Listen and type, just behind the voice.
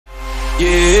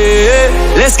Yeah,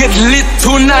 let's get lit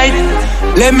tonight.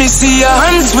 Let me see your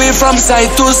hands wave from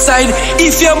side to side.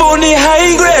 If you're bony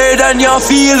high grade and you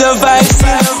feel the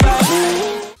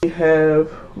vibes. We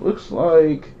have, looks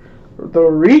like, the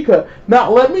Rikka. Now,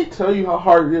 let me tell you how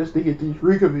hard it is to get these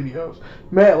Rikka videos.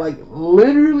 Man, like,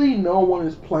 literally no one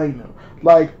is playing them.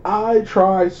 Like, I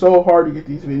try so hard to get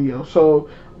these videos. So,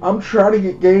 I'm trying to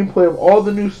get gameplay of all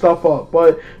the new stuff up.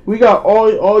 But we got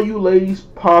all you ladies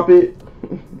pop it.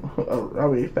 I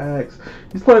mean, facts.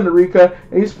 He's playing the Rikka,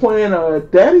 and he's playing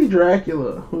Daddy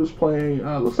Dracula, who's playing,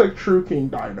 looks like True King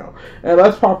Dino. And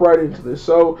let's pop right into this.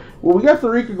 So, well, we got the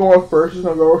Rikka going first. He's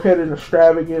going to go ahead and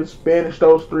Extravagance, banish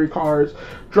those 3 cards,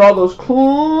 draw those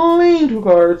clean 2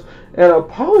 cards, and a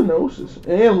Polynosis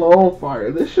and Lone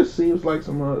Fire. This just seems like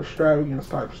some Extravagance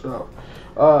type stuff.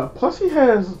 Plus, he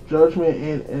has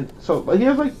Judgment, and so like, he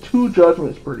has like 2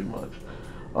 Judgments pretty much.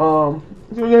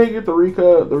 He's gonna get the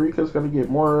Rikka. The Rikka's gonna get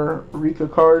more Rikka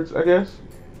cards, I guess.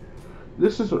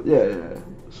 This is yeah.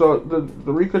 So the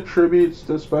Rikka tributes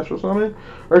to special summon,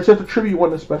 or it's just to tribute 1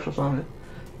 to special summon,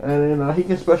 and then he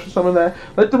can special summon that.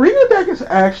 Like the Rikka deck is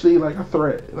actually like a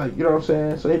threat, like you know what I'm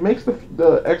saying. So he makes the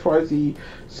XYZ,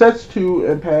 sets 2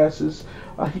 and passes.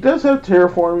 He does have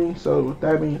terraforming, so what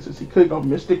that means is he could go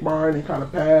Mystic Mine and kind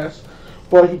of pass,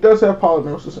 but he does have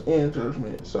Polynosis and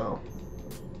Judgment, so.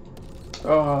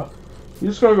 He's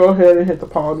just gonna go ahead and hit the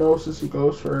Polynosis. He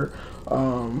goes for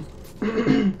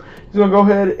he's gonna go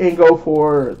ahead and go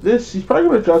for this. He's probably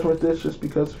gonna Judgment this just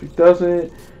because if he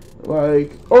doesn't,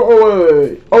 like,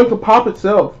 wait. Oh, he can pop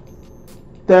itself.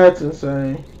 That's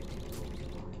insane.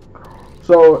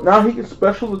 So now he can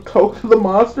special the token to the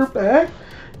monster back,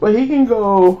 but he can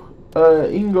go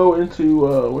into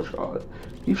what you call it.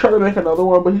 He's trying to make another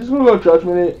one, but he's gonna go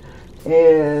Judgment it,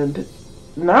 and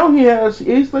now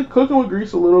he's like cooking with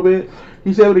grease a little bit.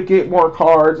 He's able to get more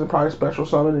cards and probably special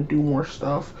summon and do more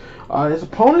stuff. His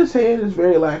opponent's hand is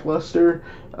very lackluster,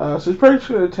 so he's probably just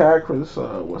going to attack for this,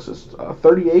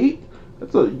 38?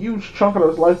 That's a huge chunk of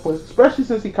his life points, especially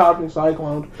since he Cosmic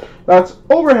Cycloned. That's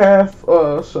over half,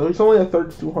 so he's only at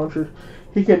 3,200.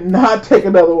 He cannot take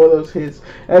another one of those hits.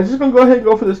 And I'm just going to go ahead and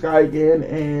go for this guy again,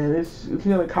 and is he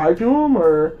going to Kaiju him,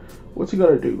 or what's he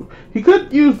going to do? He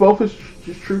could use both his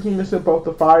True Kingness and both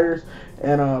the fires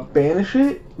and banish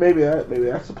it. Maybe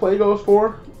that's the play goes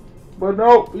for. But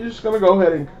no, he's just going to go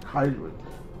ahead and Kaiju it.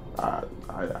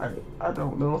 I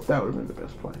don't know if that would have been the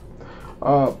best play.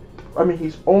 I mean,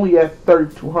 he's only at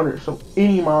 3,200, so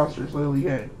any monster is literally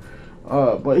game.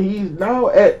 But he's now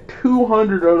at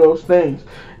 200 of those things.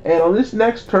 And on this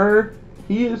next turn,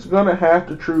 he is going to have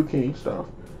to True King stuff.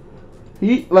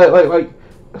 He, like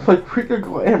Rikka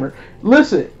Glamour.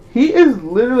 Listen, he is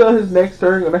literally on his next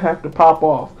turn going to have to pop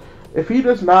off. If he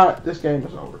does not, this game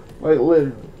is over. Like,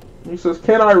 literally. He says,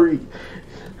 can I read?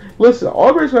 Listen,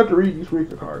 Augur's going to have to read these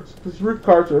Rikka cards. These Rikka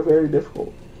cards are very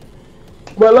difficult.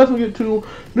 But let's get 2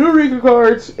 new Rikka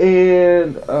cards,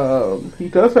 and he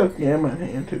does have Gamma in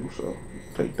hand too, so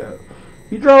take that.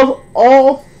 He draws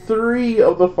all 3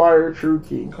 of the Fire True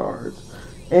King cards,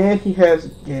 and he has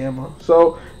Gamma.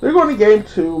 So they're going to game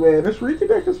 2, man. This Rikka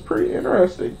deck is pretty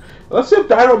interesting. Let's see if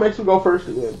Dino makes him go first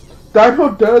again. Dino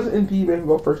does indeed make him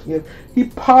go first again. He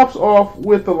pops off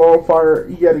with the Lone Fire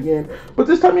yet again, but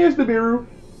this time he has Nibiru.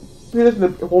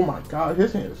 Oh my god,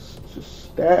 his hand is just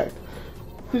stacked.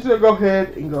 He's going to go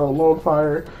ahead and go Lone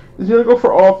Fire. He's going to go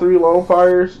for all 3 Lone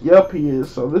Fires. Yep, he is.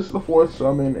 So this is the 4th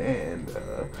summon, and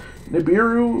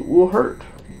Nibiru will hurt.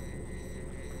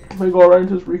 I'm going to go right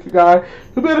into this Rikka guy.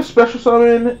 He'll be able to special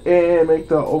summon and make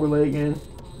the overlay again.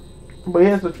 But he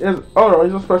has he's going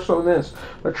to special summon this.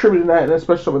 Attributing that and then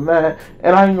special summon that.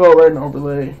 And I can go right in the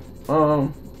overlay.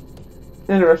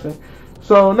 Interesting.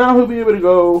 So now he'll be able to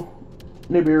go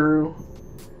Nibiru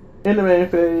in the main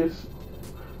phase.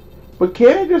 But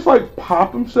can he just, like,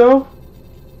 pop himself?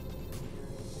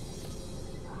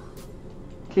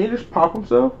 Can he just pop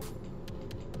himself?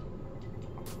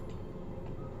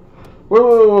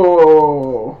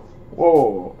 Whoa.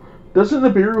 Doesn't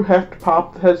Nibiru have to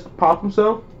pop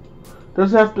himself?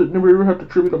 Doesn't Nibiru have to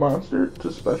tribute a monster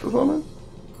to special summon?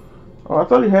 Oh, I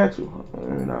thought he had to.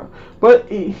 Maybe not. But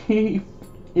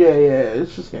yeah,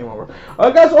 it's just game over.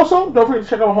 Guys, also, don't forget to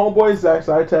check out my homeboy, Zack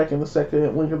Sitek, in the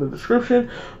second link in the description.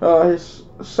 His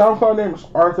SoundCloud name is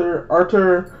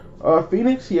Arthur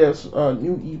Phoenix. He has a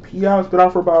new EP out. It's been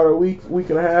out for about a week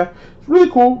and a half. It's really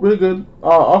cool, really good.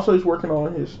 Also, he's working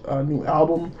on his new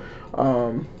album.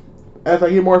 As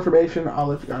I get more information, I'll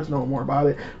let you guys know more about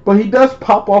it. But he does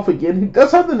pop off again. He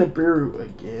does have the Nibiru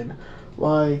again.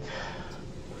 Like,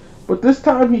 But this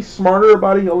time he's smarter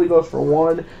about it. He only goes for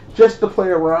one just to play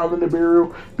around the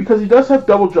Nibiru because he does have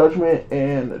double judgment,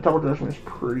 and double judgment is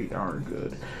pretty darn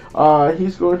good.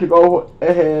 He's going to go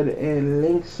ahead and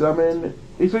link summon.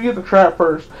 He's going to get the trap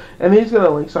first, and he's going to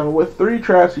link summon. With 3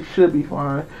 traps, he should be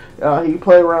fine. He can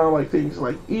play around like things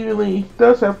like evenly. He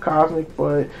does have Cosmic,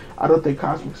 but I don't think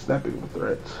Cosmic's that big of a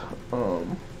threat.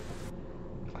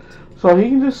 So he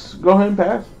can just go ahead and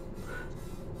pass.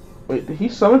 Wait, did he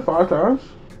summon 5 times?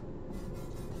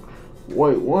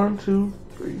 Wait, 1, 2,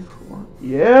 3, 4.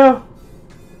 Yeah.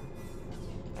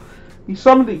 He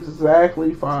summoned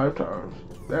exactly 5 times.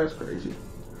 That's crazy.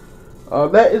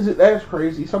 That's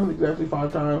crazy. He summoned exactly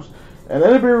 5 times. And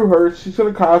then Nibiru hurts. He's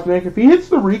gonna Cosmic. If he hits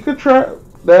the Rikka trap,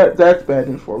 that's bad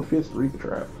news for him. If he hits the Rikka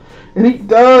trap. And he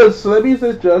does, so that means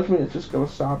that Judgment is just gonna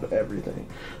stop everything.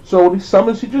 So when he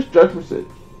summons, he just Judgments it.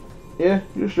 Yeah,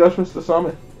 he just Judgments the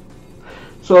summon.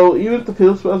 So even if the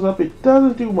field spells up, it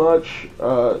doesn't do much.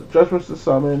 Judgments to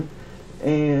summon,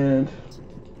 and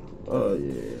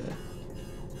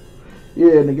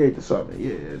yeah, negate the summon.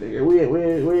 Yeah, we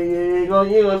ain't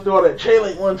gonna do all that chain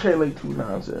link 1, chain link 2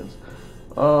 nonsense.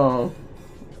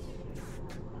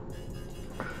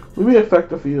 Let me affect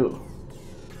the field.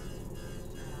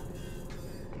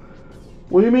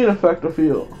 What do you mean affect the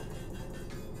field?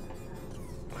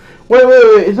 Wait.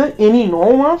 Is that any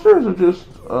normal monster, or is it just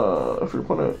if your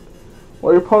opponent,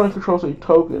 while your opponent controls a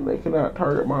token, they cannot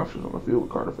target monsters on the field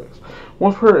with card effects.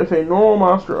 Once per, if a normal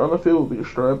monster on the field will be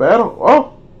destroyed by battle.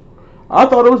 Oh, I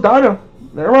thought it was Dino.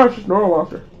 Never mind, it's just normal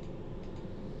monster.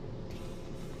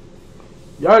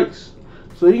 Yikes.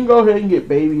 So you can go ahead and get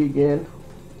baby again.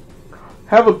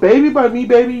 Have a baby by me,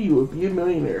 baby, you will be a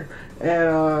millionaire.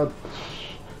 And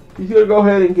he's gonna go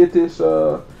ahead and get this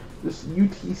this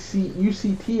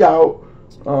UCT out.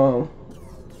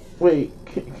 Wait,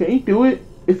 can he do it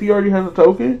if he already has a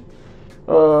token?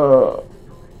 Or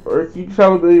if you just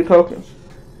have a billion tokens?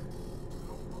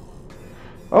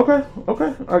 Okay,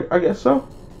 I guess so.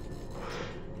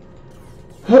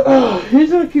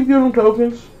 He's gonna keep giving him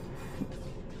tokens,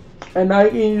 and now he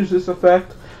can use this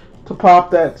effect to pop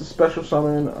that to special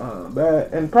summon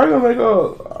that, and probably gonna make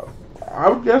I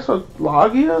would guess a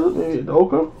Logia, maybe a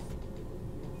Doka,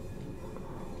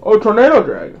 or Tornado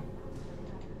Dragon.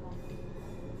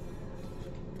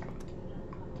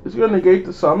 It's gonna negate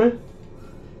the summon.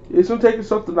 It's gonna take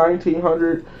us up to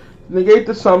 1900. Negate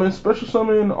the summon, special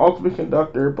summon Ultimate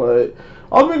Conductor, but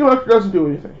Ultimate Conductor doesn't do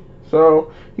anything.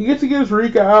 So he gets to get his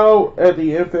Rikka out at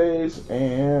the end phase,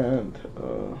 and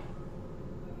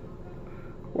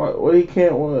what he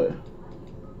can't what?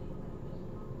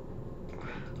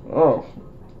 Oh,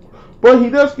 but he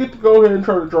does get to go ahead and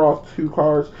try to draw 2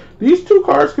 cards. These 2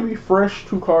 cards can be fresh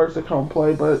 2 cards that come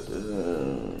play, but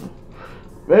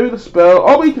maybe the spell.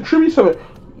 Oh, but he contributes something.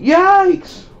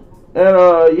 Yikes!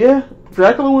 And yeah,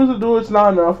 Dracula Wizard do it's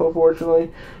not enough,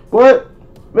 unfortunately. But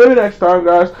maybe next time,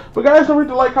 guys. But guys, don't forget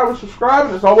to like, comment, subscribe,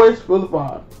 and as always, feel the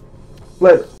vibe.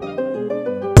 Later.